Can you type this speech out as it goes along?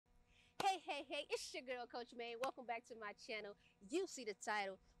Hey, it's your girl, Coach May. Welcome back to my channel. You see the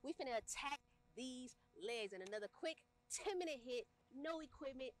title. We finna attack these legs in another quick 10-minute hit. No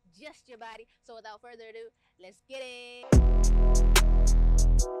equipment, just your body. So without further ado, let's get it.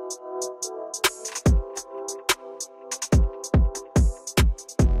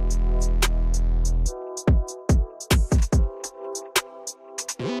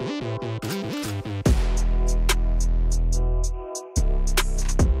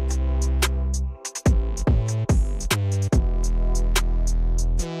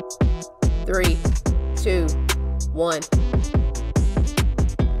 Three, two, one.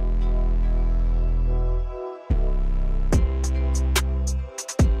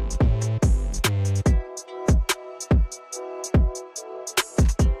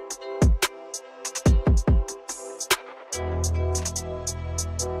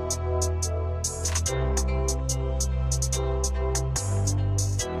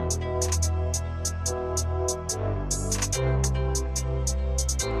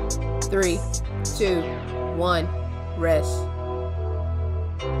 Three, two, one, rest.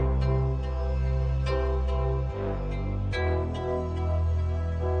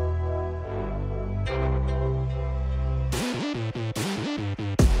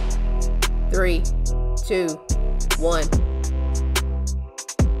 Three, two, one.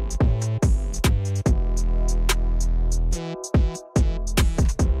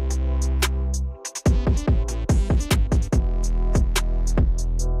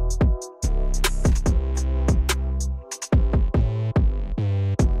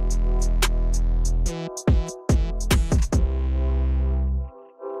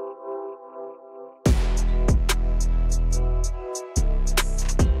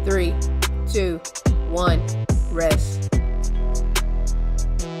 Three, two, one, rest.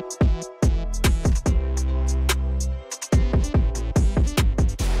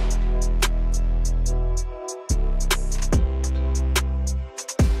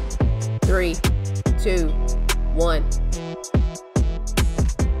 Three, two, one.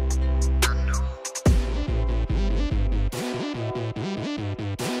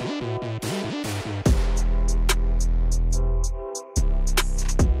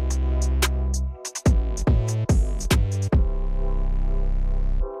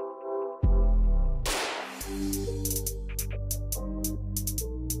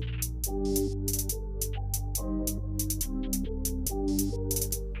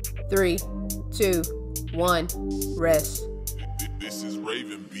 Three, two, one, rest. This is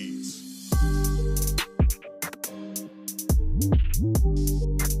Raven Beats.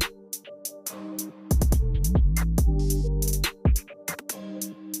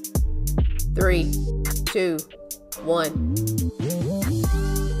 Three, two, one.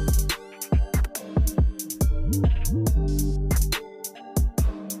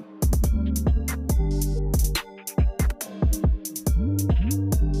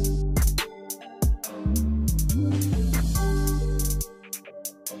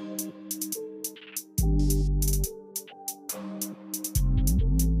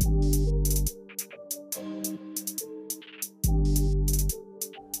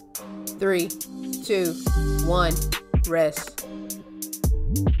 Three, two, one, rest.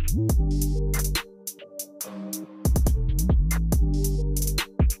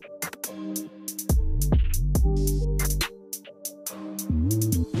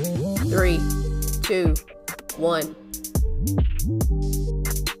 Three, two, one.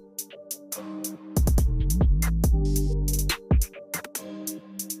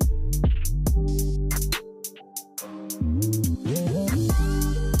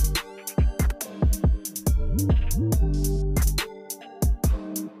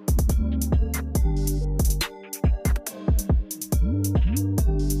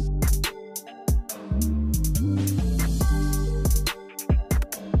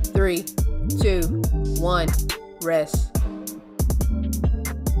 Three, two, one, rest.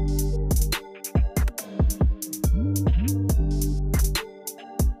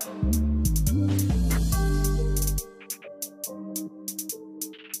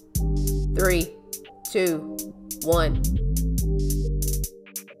 Three, two, one.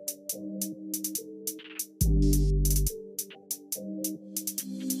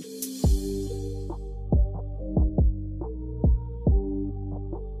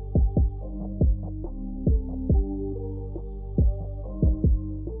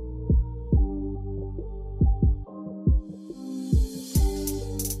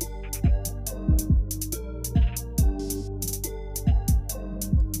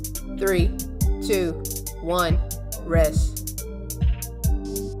 Three, two, one, rest.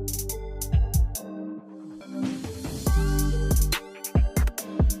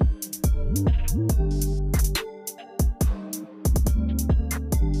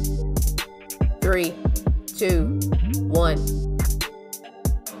 3, 2, 1.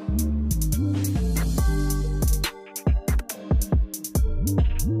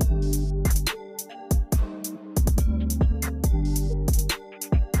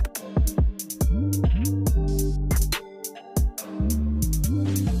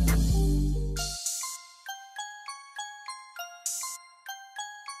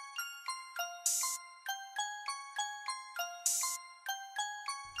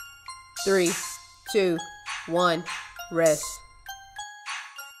 Three, two, one, rest.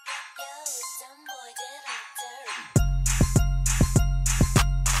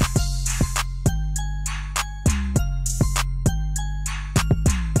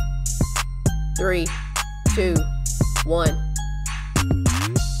 Three, two, one.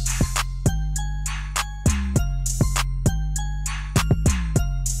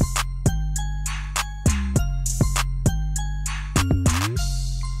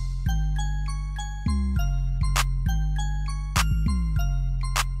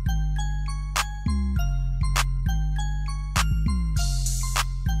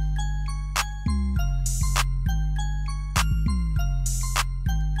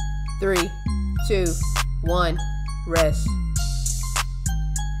 Three, two, one, rest.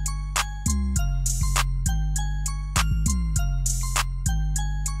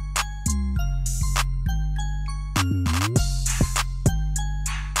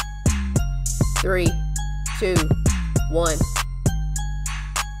 Three, two, one.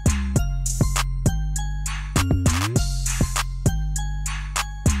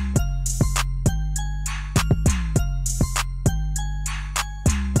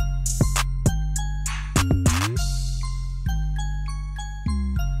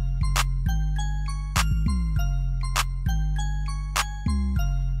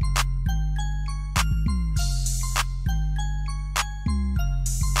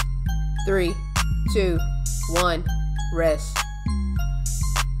 Three, two, one, rest.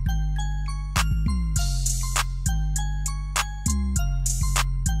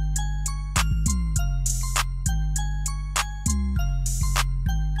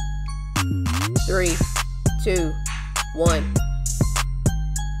 Three, two, one.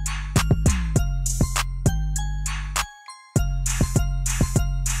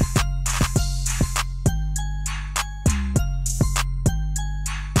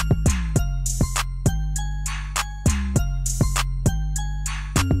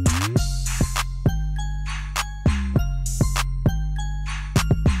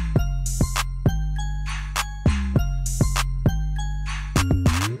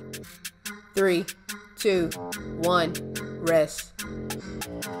 Three, two, one, rest.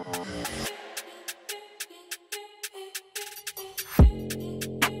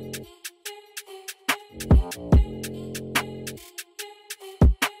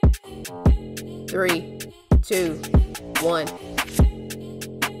 Three, two, one.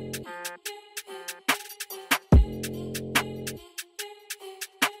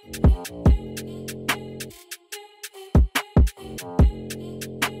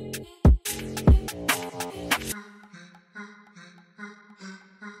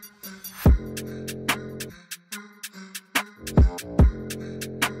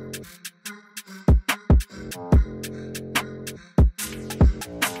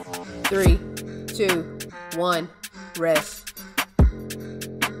 Three, two, one, rest.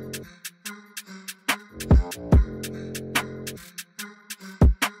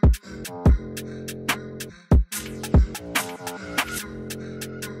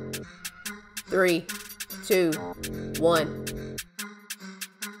 Three, two, one.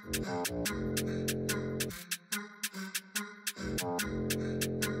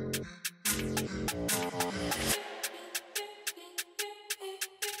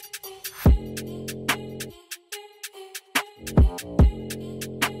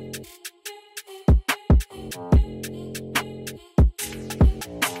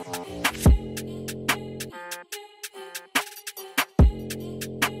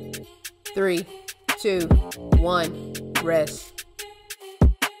 Three, two, one, rest.